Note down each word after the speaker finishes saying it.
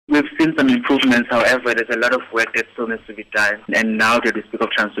seen some improvements. However, there's a lot of work that still needs to be done. And now that we speak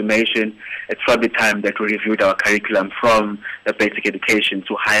of transformation, it's probably time that we reviewed our curriculum from the basic education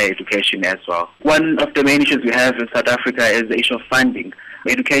to higher education as well. One of the main issues we have in South Africa is the issue of funding.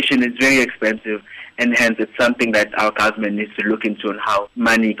 Education is very expensive, and hence it's something that our government needs to look into on how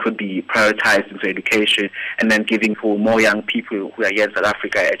money could be prioritized into education and then giving for more young people who are here in South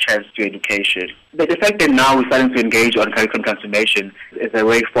Africa a chance to education. But the fact that now we're starting to engage on curriculum transformation is a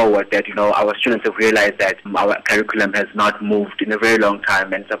way forward that, our students have realized that our curriculum has not moved in a very long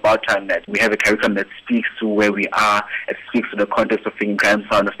time, and it's about time that we have a curriculum that speaks to where we are, it speaks to the context of being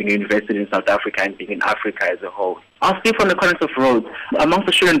grandson, of being a university in South Africa and being in Africa as a whole. I'll speak from the context of Rhodes. Amongst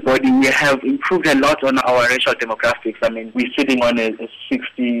the student body, we have improved a lot on our racial demographics. We're sitting on a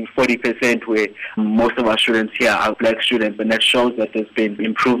 60-40% where most of our students here are black students, and that shows that there's been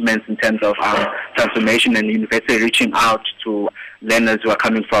improvements in terms of our transformation and the university reaching out to learners who are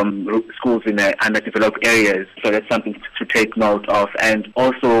coming from schools in underdeveloped areas. So that's something to take note of. And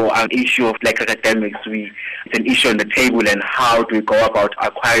also an issue of black academics. It's an issue on the table, and how do we go about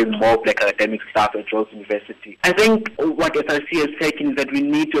acquiring more black academic staff at Rhodes University. I think what SRC has taken is that we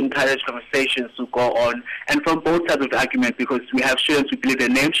need to encourage conversations to go on, and from both sides of the argument, because we have students who believe their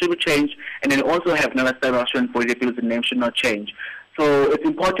name should change, and then also have another side of our student body that believes the name should not change. So it's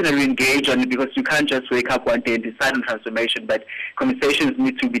important that we engage on it, because you can't just wake up one day and decide on transformation, but conversations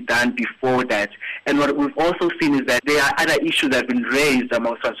need to be done before that. And what we've also seen is that there are other issues that have been raised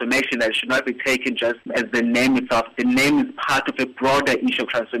amongst transformation that should not be taken just as the name itself. The name is part of a broader issue of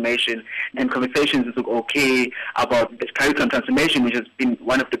transformation, and conversations is okay about the curriculum transformation, which has been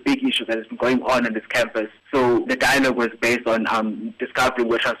one of the big issues that has been going on this campus. So the dialogue was based on discovering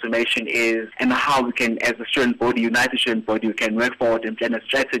what transformation is and how we can, as a student body, united student body, we can work forward and plan a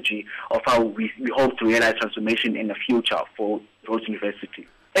strategy of how we hope to realize transformation in the future for Rhodes University.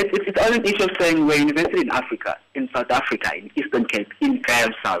 It's all an issue of saying we're a university in Africa, in South Africa, in Eastern Cape, in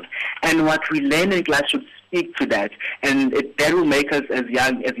South, and what we learn in class should speak to that, and that will make us as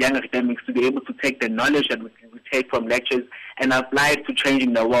young academics to be able to take the knowledge that we take from lectures and apply it to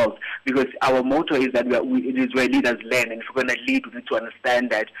changing the world, because our motto is that it is where leaders learn, and if we're going to lead, we need to understand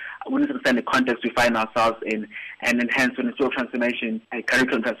that, we need to understand the context we find ourselves in, and then hence when it's about transformation,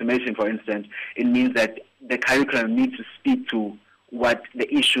 curriculum transformation for instance, it means that the curriculum needs to speak to what the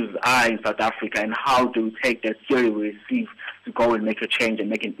issues are in South Africa and how do we take that theory we receive to go and make a change and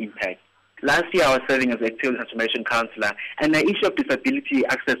make an impact. Last year I was serving as a Active Transformation Councillor, and the issue of disability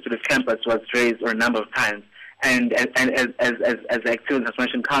access to the campus was raised a number of times. And as an Active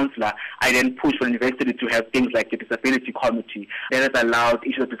Transformation Councillor, I then pushed for the university to have things like the Disability Committee that has allowed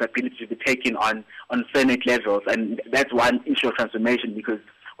issues of disability to be taken on Senate levels, and that's one issue of transformation, because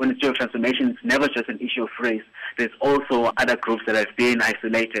when it's issue of transformation, it's never just an issue of race. There's also other groups that have been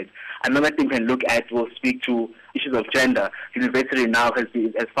isolated. Another thing we can look at will speak to issues of gender. The university now has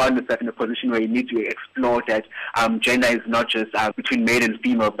found itself in a position where you need to explore that gender is not just between male and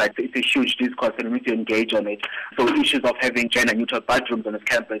female, but it's a huge discourse and we need to engage on it. So issues of having gender-neutral bathrooms on this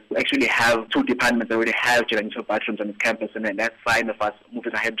campus. We actually have 2 departments that already have gender-neutral bathrooms on this campus, and then that's sign of us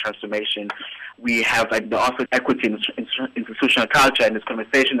moving ahead in transformation. We have the Office of Equity and Institutional Culture, and this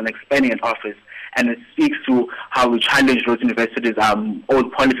conversation and expanding an office. And it speaks to how we challenge Rhodes University's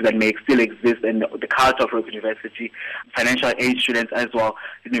old policies that may still exist and the culture of Rhodes University, financial aid students as well.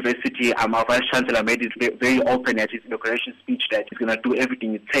 The university, our Vice Chancellor made it very open at his inauguration speech that he's going to do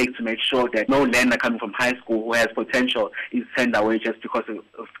everything it takes to make sure that no learner coming from high school who has potential is sent away just because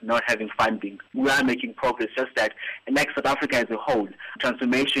of not having funding. We are making progress, just that, and like South Africa as a whole,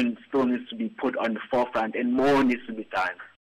 transformation still needs to be put on the forefront and more needs to be done.